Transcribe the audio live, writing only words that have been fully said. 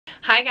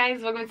Hi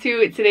guys, welcome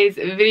to today's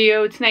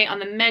video. Tonight on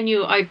the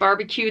menu, I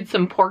barbecued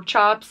some pork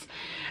chops.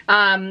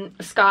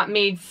 Scott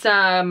made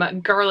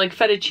some garlic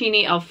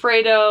fettuccine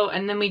alfredo,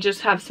 and then we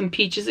just have some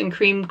peaches and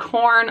cream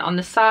corn on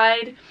the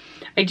side.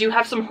 I do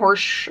have some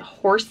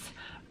horseradish,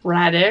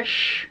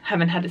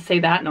 haven't had to say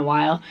that in a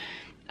while,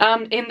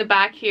 in the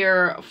back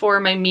here for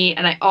my meat,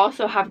 and I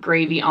also have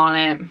gravy on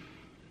it.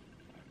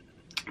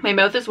 My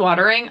mouth is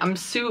watering. I'm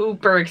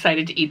super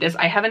excited to eat this.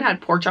 I haven't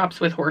had pork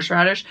chops with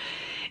horseradish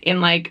in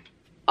like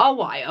a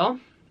while.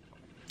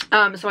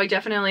 So I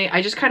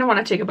just kind of want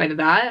to take a bite of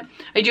that.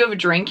 I do have a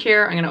drink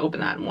here. I'm going to open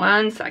that in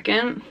 1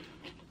 second.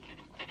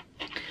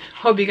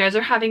 Hope you guys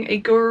are having a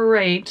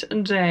great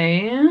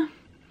day.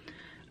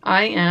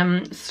 I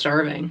am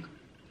starving.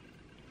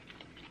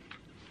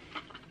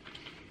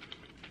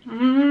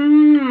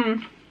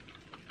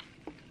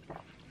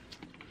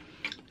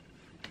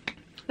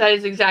 That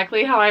is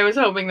exactly how I was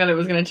hoping that it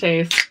was going to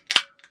taste.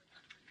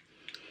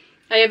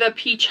 I have a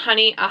peach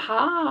honey,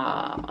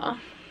 aha.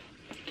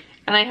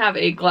 And I have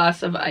a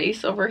glass of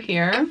ice over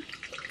here.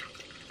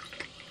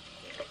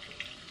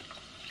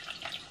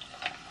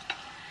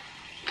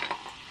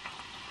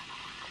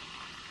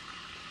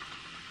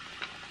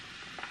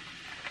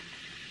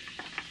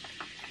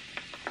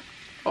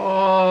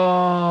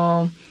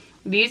 Oh,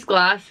 these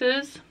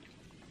glasses,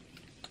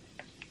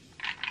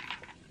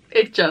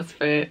 it just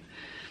fit.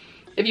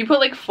 If you put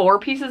like 4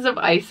 pieces of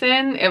ice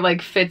in, it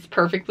like fits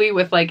perfectly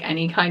with like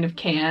any kind of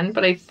can.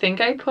 But I think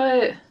I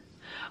put,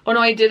 oh no,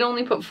 I did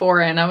only put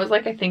 4 in. I was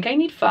like, I think I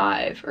need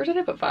 5. Or did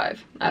I put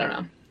 5? I don't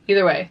know.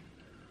 Either way.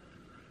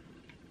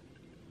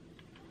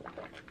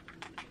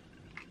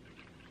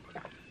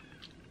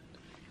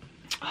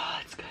 Oh,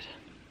 that's good.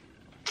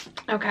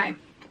 Okay.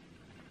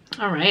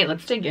 All right,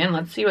 let's dig in.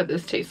 Let's see what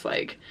this tastes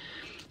like.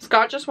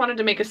 Scott just wanted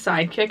to make a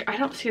sidekick. I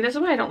don't see, this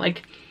is why I don't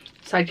like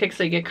sidekicks.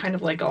 They get kind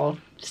of like all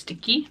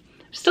sticky.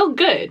 Still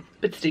good,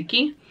 but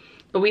sticky.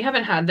 But we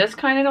haven't had this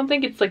kind, I don't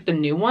think. It's like the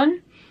new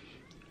one.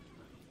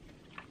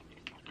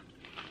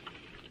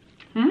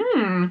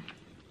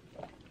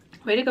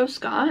 Way to go,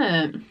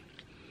 Scott.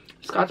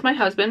 Scott's my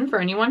husband, for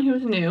anyone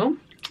who's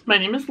new. My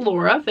name is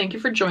Laura. Thank you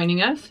for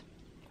joining us.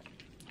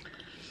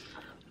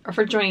 Or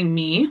for joining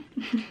me.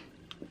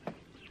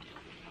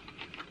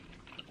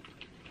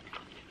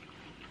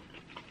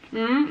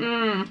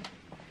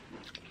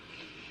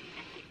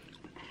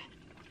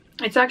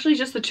 It's actually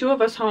just the 2 of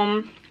us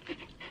home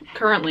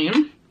currently.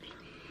 And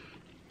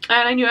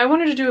I knew I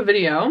wanted to do a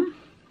video.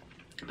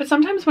 But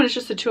sometimes when it's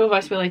just the 2 of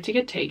us, we like to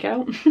get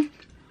takeout.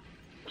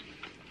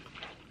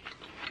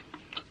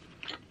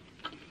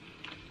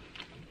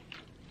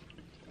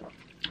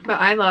 But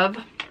I love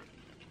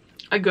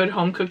a good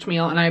home cooked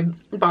meal, and I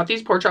bought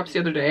these pork chops the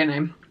other day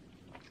and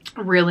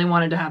I really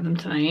wanted to have them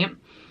tonight.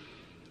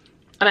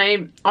 And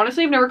I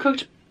honestly have never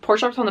cooked pork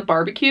chops on the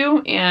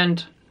barbecue,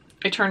 and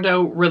it turned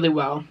out really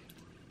well.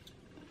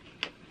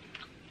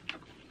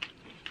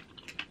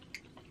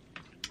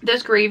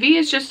 This gravy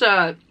is just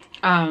a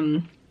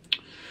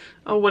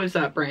oh, what is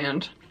that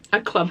brand?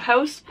 A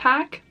Clubhouse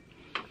pack.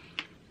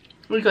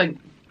 We like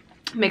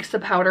mix the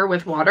powder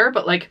with water,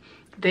 but like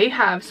they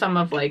have some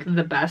of like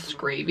the best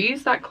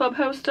gravies that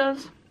Clubhouse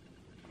does.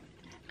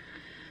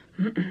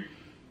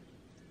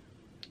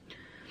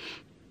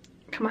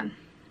 Come on.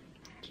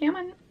 Come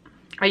on.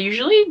 I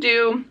usually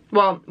do,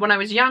 well, when I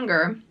was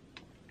younger,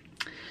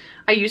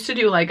 I used to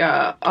do like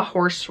a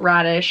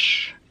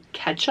horseradish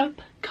ketchup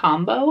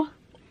combo.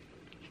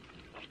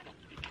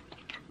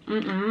 I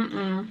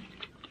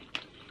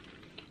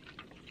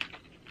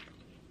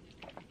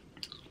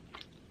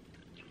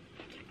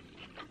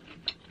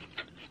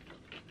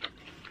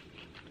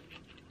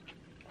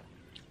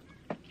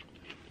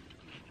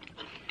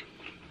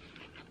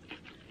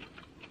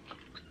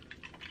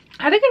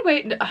had a good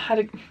way,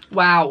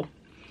 wow.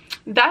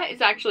 That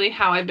is actually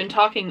how I've been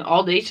talking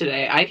all day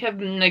today. I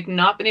have like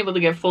not been able to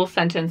get full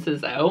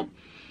sentences out.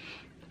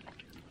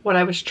 What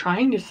I was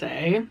trying to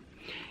say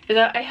is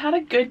that I had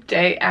a good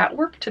day at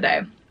work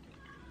today.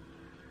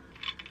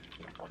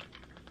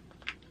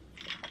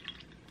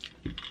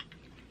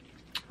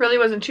 Really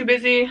wasn't too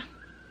busy.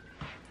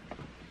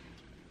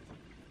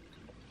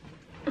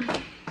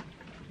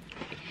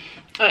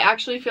 I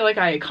actually feel like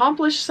I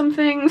accomplished some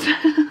things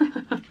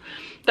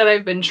that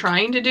I've been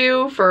trying to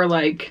do for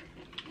like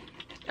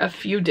a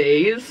few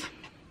days.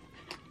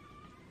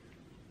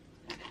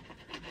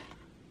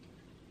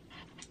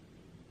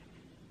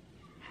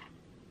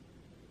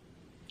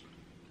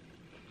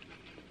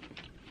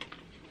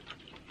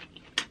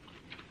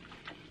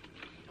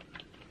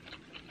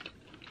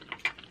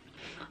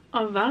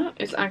 Oh, that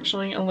is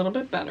actually a little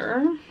bit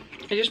better.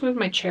 I just moved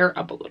my chair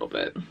up a little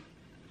bit.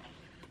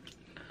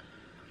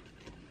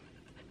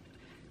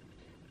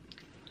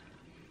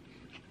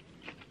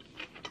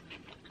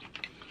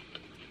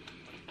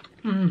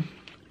 Do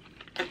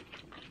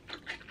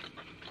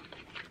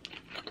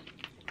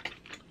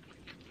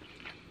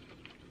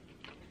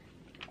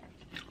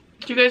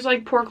you guys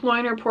like pork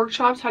loin or pork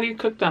chops? How do you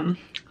cook them?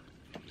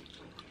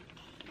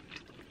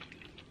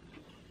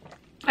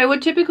 I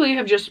would typically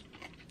have just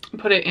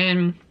put it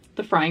in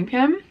the frying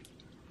pan.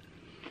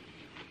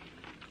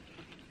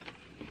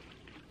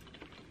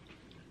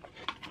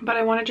 But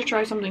I wanted to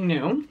try something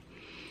new.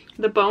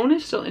 The bone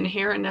is still in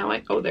here, and now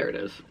oh, there it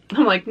is.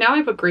 I'm like, now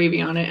I put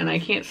gravy on it and I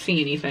can't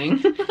see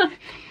anything.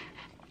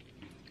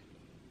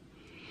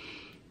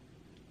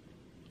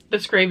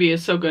 This gravy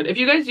is so good. If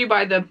you guys do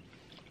buy the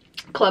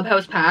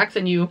Clubhouse packs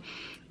and you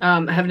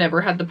have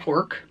never had the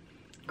pork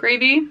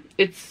gravy,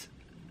 it's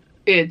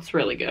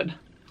really good.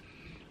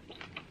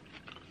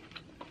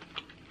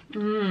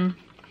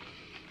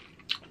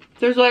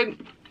 There's like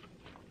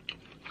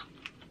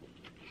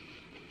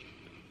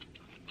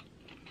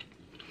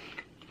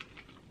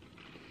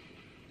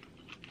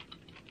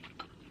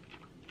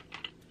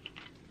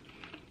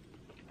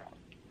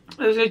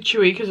it was like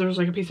chewy because there was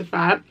like a piece of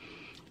fat.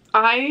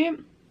 I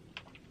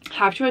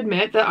have to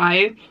admit that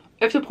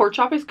if the pork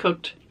chop is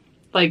cooked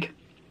like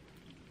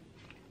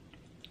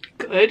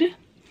good,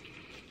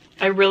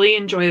 I really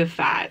enjoy the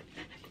fat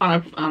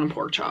on a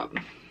pork chop.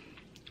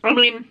 I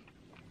mean,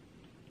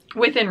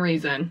 within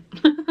reason.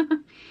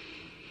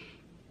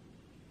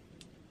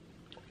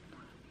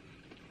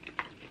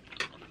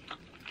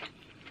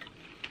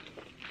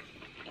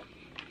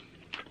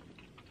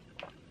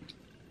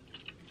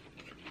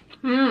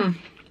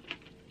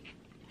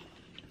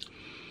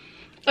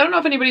 I don't know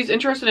if anybody's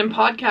interested in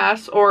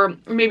podcasts, or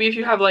maybe if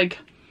you have like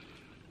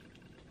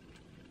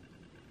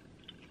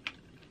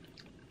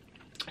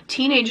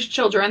teenage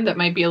children that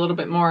might be a little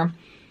bit more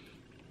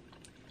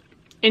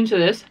into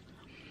this.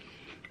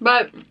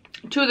 But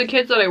 2 of the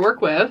kids that I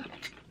work with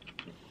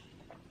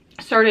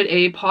started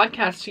a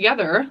podcast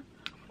together.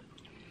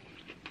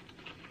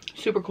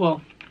 Super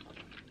cool.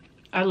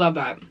 I love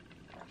that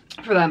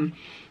for them.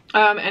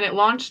 And it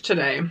launched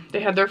today.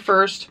 They had their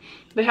first,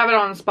 they have it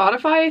on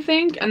Spotify, I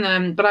think, and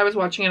then, but I was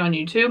watching it on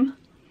YouTube.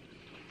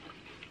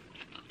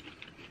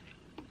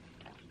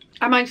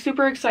 I'm like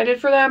super excited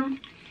for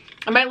them.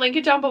 I might link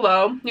it down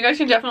below. You guys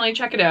can definitely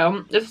check it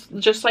out. It's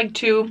just like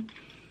two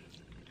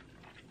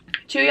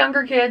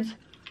younger kids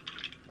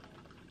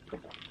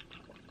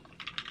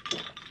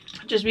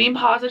just being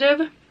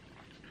positive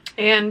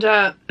and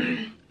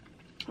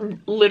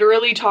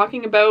literally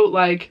talking about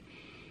like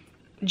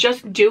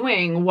just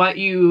doing what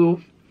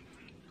you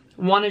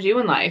want to do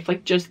in life.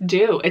 Like, just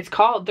do. It's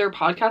called, their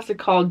podcast is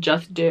called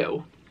Just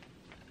Do.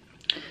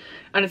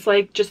 And it's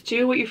like, just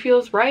do what you feel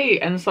is right.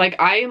 And it's like,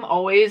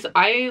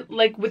 I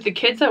like with the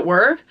kids at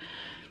work,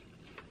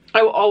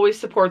 I will always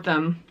support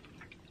them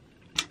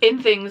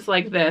in things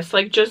like this.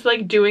 Like, just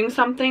like doing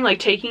something, like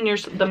taking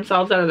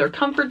themselves out of their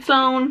comfort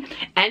zone.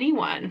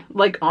 Anyone,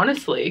 like,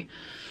 honestly,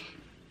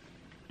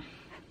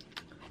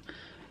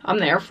 I'm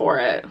there for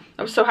it.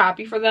 I'm so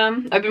happy for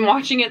them. I've been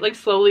watching it like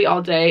slowly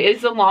all day.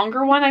 It's a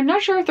longer one. I'm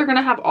not sure if they're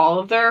gonna have all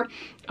of their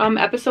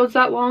episodes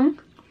that long.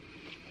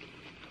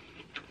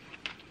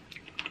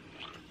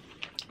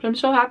 But I'm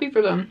so happy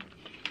for them.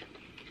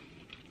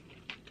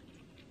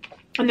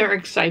 And they're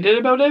excited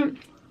about it.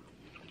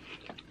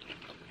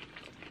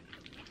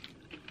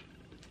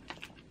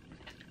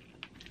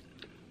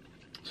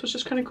 So it's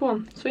just kind of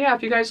cool. So yeah,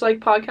 if you guys like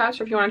podcasts,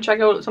 or if you want to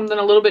check out something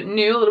a little bit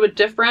new, a little bit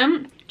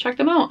different, check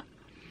them out.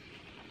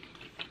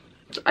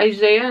 It's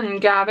Isaiah and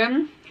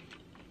Gavin.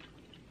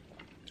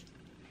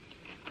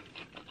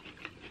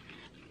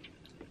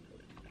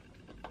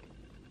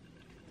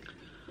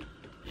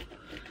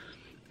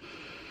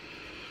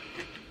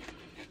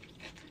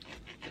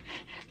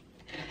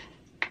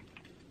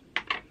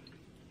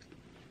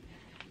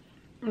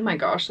 Oh my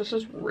gosh, this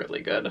is really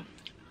good.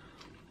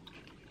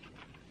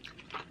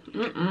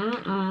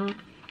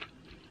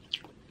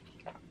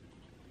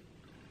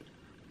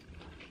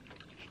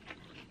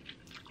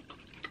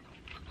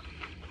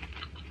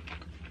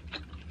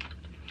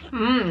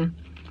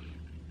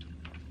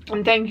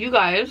 And thank you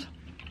guys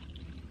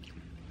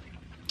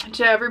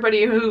to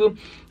everybody who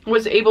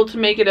was able to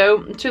make it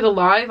out to the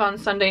live on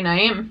Sunday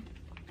night.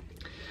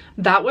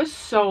 That was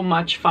so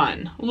much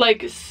fun.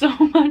 Like, so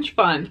much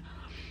fun.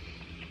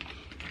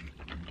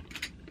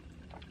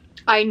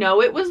 I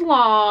know it was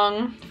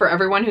long for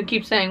everyone who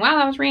keeps saying, wow,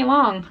 that was really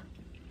long.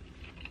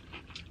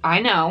 I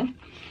know.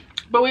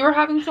 But we were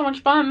having so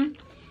much fun.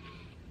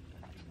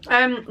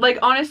 And like,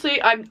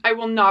 honestly, I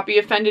will not be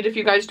offended if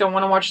you guys don't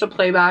want to watch the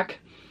playback.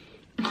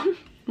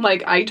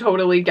 Like, I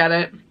totally get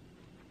it.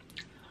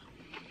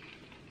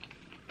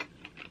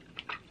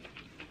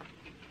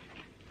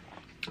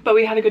 But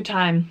we had a good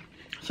time.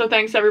 So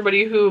thanks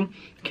everybody who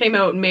came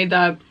out and made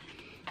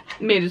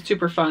it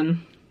super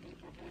fun.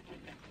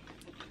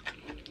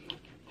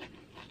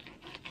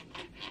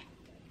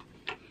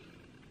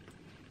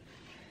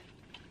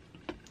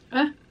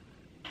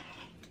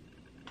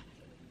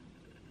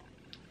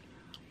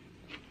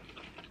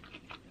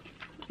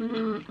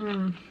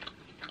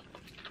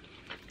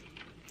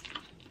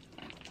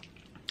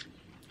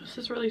 This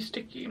is really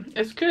sticky.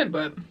 It's good,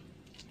 but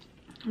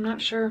I'm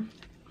not sure.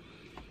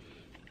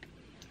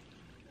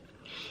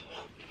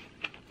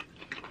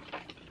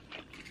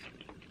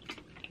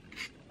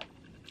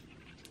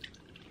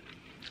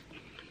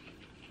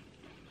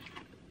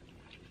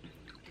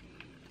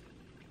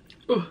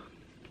 Ooh.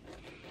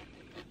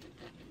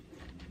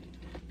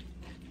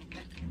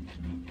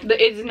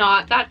 It's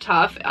not that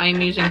tough.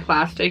 I'm using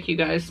plastic, you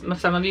guys.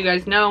 Some of you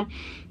guys know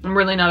I'm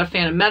really not a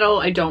fan of metal.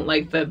 I don't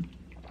like the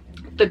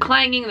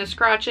clanging, the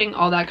scratching,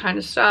 all that kind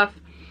of stuff.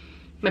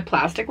 My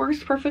plastic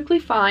works perfectly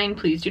fine.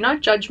 Please do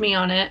not judge me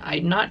on it.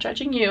 I'm not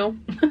judging you.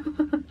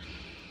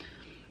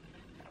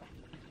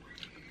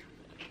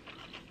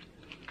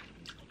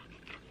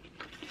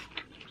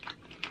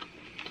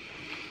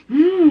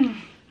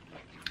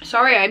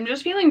 Sorry, I'm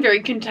just feeling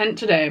very content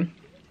today.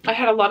 I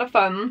had a lot of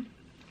fun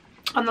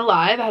on the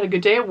live. I had a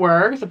good day at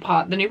work.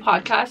 The new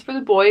podcast for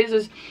the boys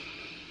is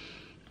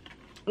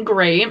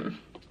great.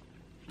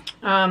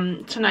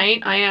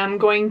 Tonight I am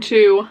going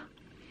to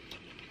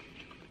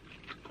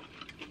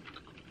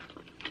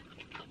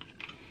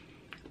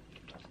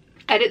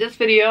edit this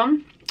video.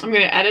 I'm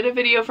going to edit a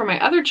video for my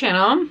other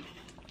channel.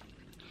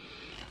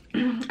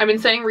 I've been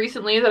saying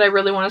recently that I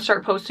really want to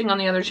start posting on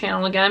the other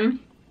channel again.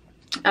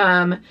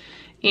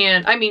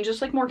 And I mean,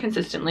 just like more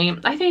consistently.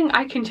 I think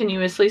I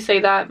continuously say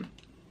that.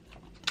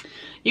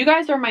 You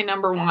guys are my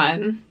number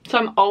one, so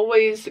I'm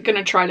always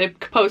gonna try to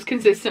post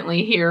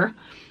consistently here.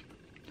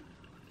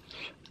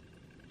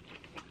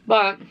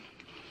 But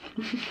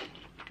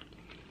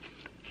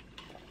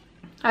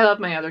I love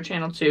my other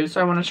channel too,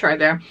 so I want to try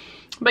there.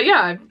 But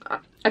yeah,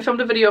 I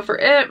filmed a video for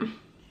it.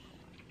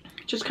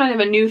 Just kind of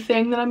a new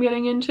thing that I'm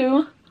getting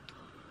into.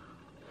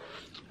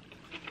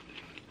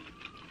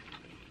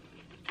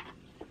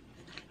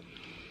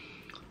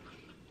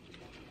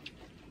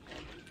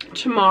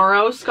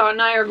 Tomorrow, Scott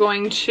and I are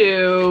going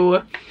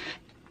to,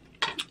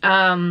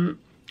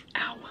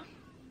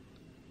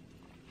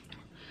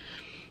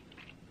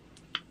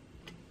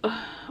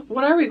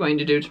 what are we going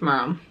to do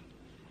tomorrow?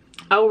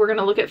 Oh, we're going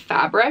to look at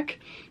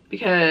fabric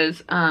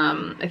because,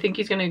 I think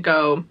he's going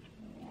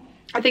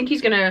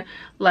to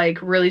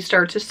like really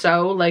start to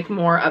sew like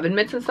more oven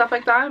mitts and stuff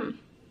like that.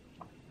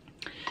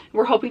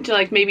 We're hoping to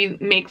like maybe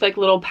make like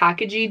little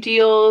packagey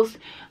deals.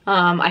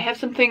 I have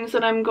some things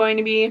that I'm going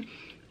to be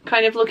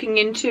kind of looking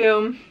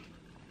into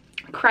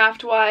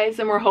craft wise,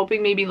 and we're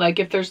hoping maybe like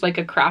if there's like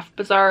a craft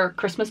bazaar,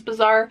 Christmas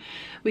bazaar,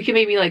 we can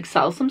maybe like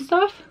sell some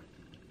stuff.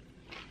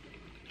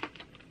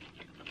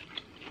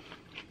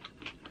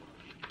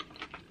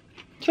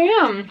 So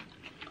yeah,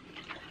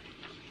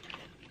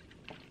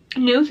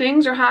 new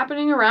things are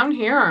happening around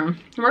here.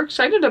 We're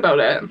excited about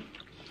it.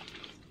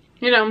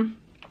 You know,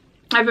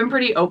 I've been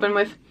pretty open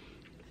with,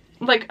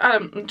 like, I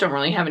don't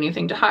really have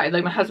anything to hide.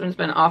 Like, my husband's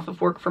been off of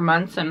work for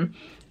months and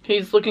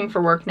he's looking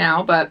for work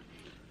now, but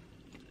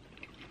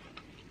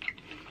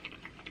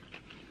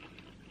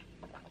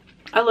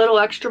a little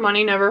extra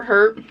money never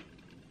hurt.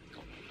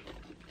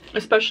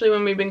 Especially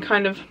when we've been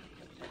kind of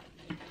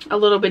a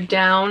little bit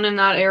down in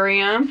that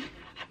area.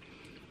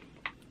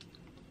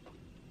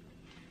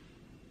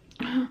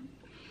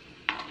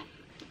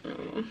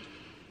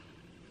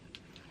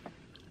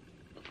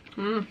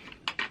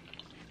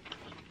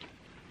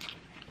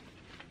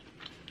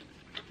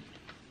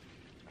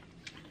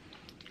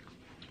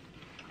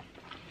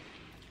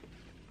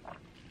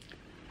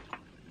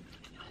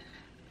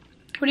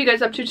 What are you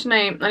guys up to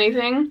tonight?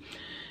 Anything?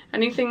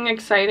 Anything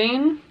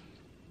exciting?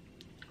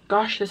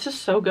 Gosh, this is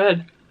so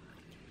good.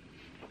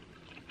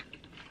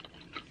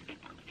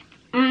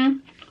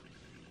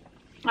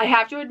 I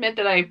have to admit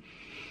that I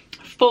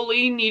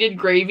fully needed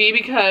gravy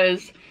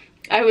because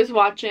I was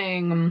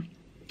watching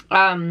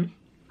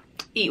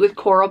Eat with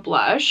Coral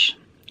Blush,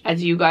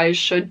 as you guys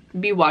should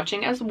be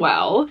watching as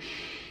well.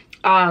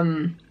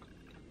 What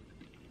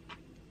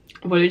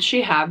did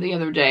she have the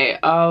other day?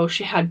 Oh,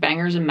 she had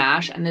bangers and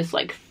mash and this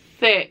like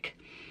thick,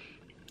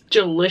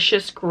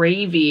 delicious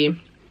gravy.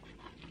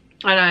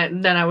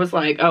 And then I was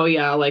like, oh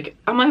yeah, like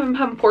I'm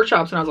having pork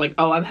chops, and I was like,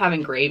 oh, I'm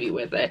having gravy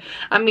with it.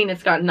 I mean,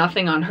 it's got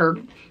nothing on her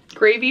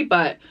gravy,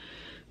 but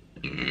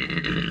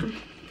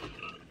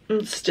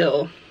it's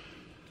still.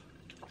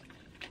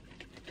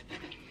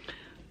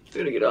 I'm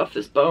gonna get off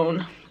this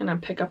bone and I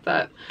pick up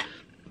that,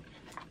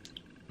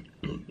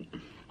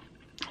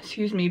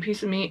 excuse me,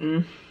 piece of meat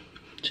and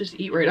just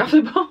eat right off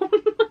the bone.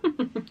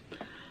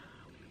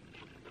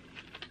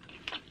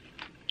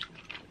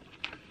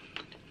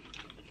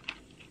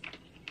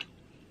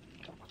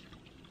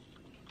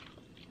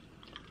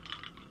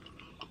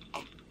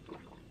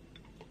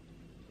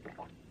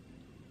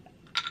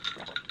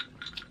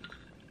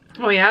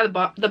 Oh yeah,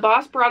 the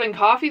boss brought in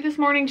coffee this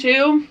morning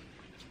too.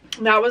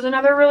 That was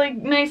another really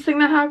nice thing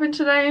that happened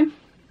today.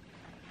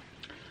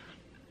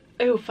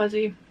 Oh,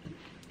 fuzzy.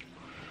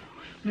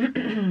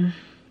 If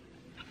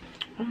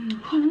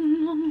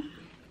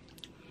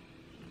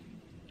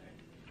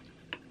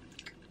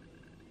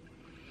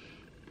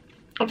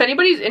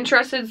anybody's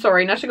interested,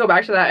 sorry, not to go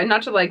back to that and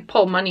not to like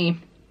pull money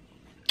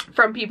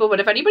from people, but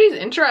if anybody's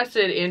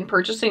interested in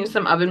purchasing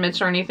some oven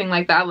mitts or anything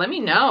like that, let me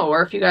know.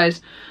 Or if you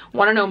guys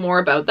want to know more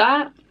about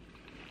that.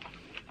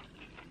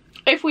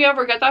 If we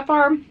ever get that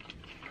far,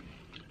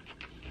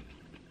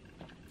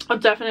 I'll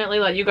definitely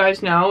let you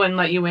guys know and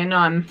let you in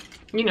on,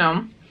 you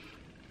know,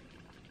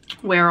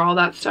 where all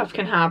that stuff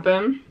can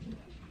happen.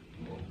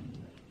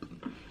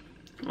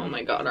 Oh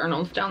my god,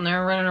 Arnold's down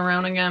there running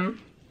around again.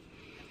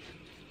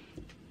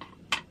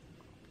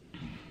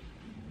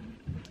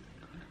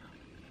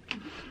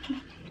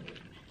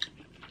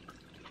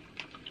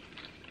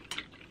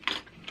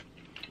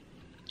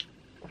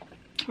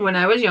 When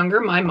I was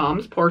younger, my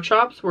mom's pork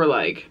chops were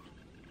like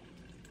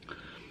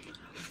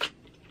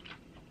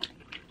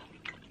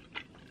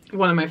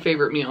one of my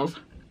favorite meals.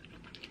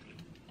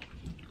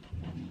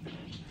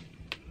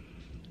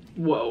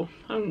 Whoa,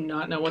 I do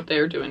not know what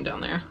they're doing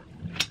down there.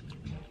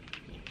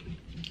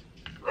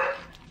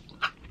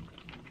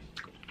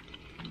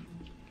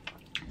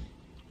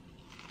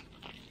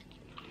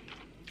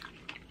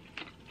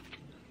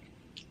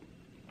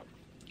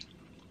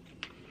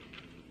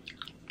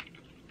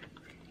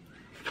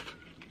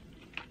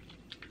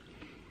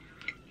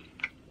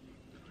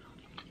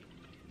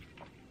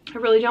 I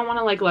really don't want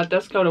to like let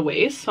this go to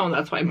waste, so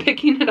that's why I'm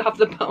picking it off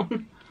the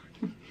bone.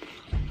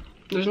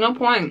 There's no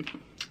point.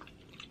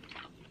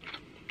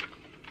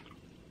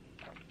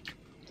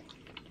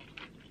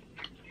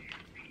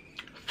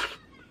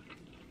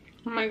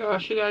 Oh my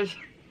gosh, you guys.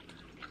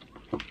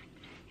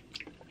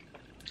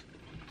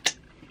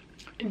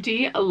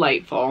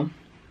 Delightful.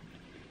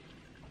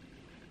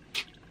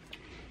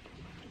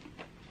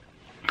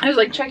 I was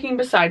like checking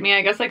beside me.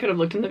 I guess I could have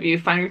looked in the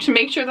viewfinder to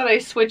make sure that I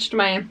switched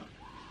my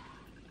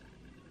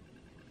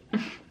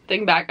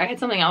thing back. I had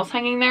something else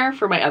hanging there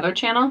for my other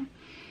channel.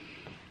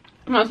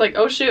 And I was like,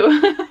 oh shoot.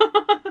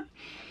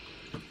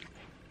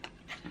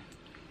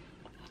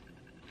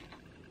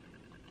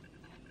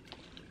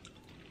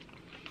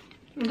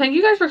 Thank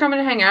you guys for coming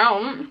to hang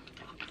out.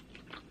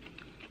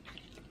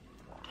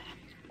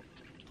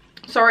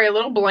 Sorry, a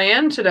little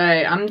bland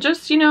today. I'm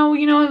just, you know,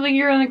 like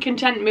you're in a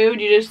content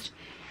mood.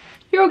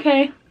 You're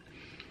okay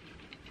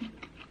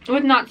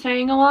with not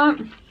saying a lot.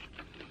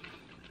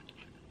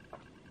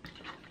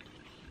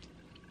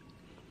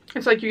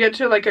 It's like you get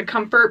to like a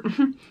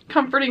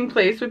comforting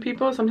place with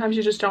people. Sometimes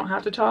you just don't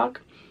have to talk.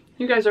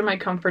 You guys are my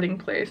comforting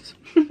place.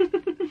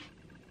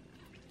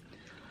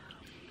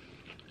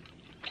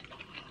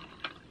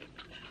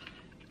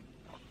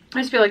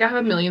 I just feel like I have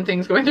a million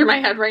things going through my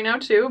head right now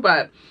too,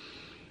 but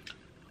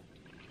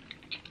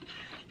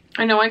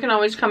I know I can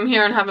always come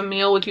here and have a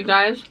meal with you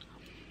guys.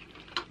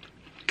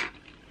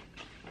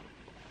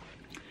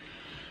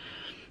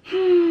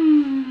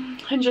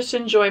 And just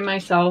enjoy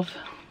myself.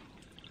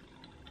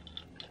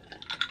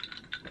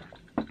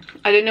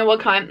 I didn't know what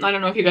kind, I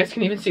don't know if you guys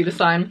can even see the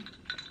sign.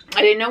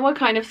 I didn't know what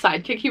kind of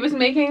sidekick he was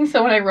making,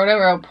 so when I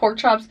wrote pork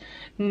chops,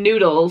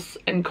 noodles,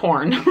 and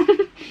corn.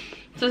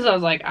 So I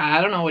was like,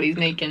 I don't know what he's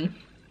making.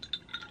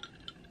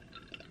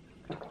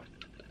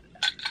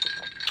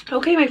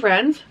 Okay, my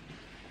friends.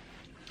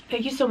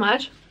 Thank you so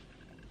much.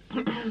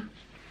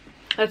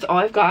 That's all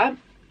I've got.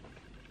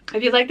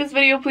 If you like this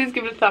video, please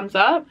give it a thumbs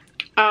up.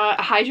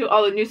 Hi to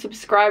all the new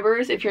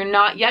subscribers. If you're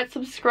not yet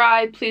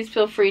subscribed, please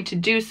feel free to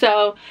do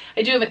so.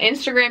 I do have an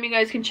Instagram you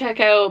guys can check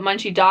out,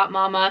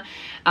 munchie.momma.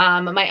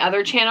 My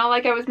other channel,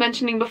 like I was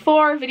mentioning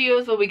before,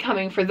 videos will be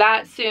coming for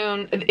that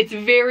soon. It's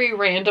very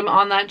random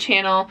on that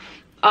channel.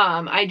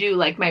 I do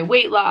like my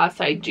weight loss.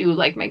 I do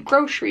like my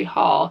grocery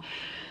haul.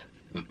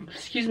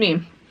 Excuse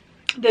me.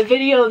 The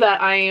video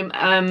that I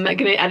am going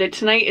to edit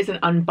tonight is an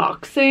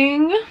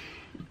unboxing.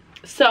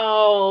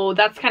 So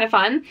that's kind of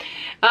fun.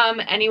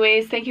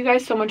 Anyways, thank you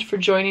guys so much for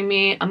joining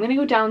me. I'm gonna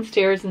go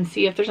downstairs and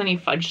see if there's any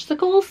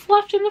fudgesicles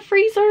left in the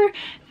freezer.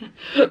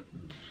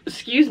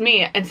 Excuse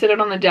me, and sit out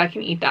on the deck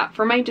and eat that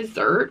for my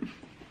dessert.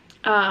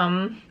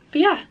 But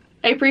yeah,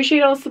 I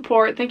appreciate all the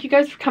support. Thank you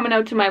guys for coming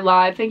out to my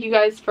live. Thank you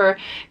guys for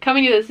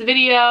coming to this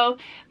video.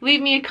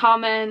 Leave me a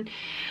comment.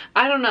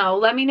 I don't know,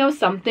 let me know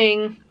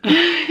something.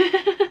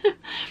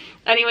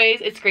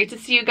 Anyways, it's great to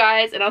see you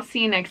guys, and I'll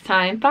see you next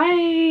time.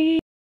 Bye.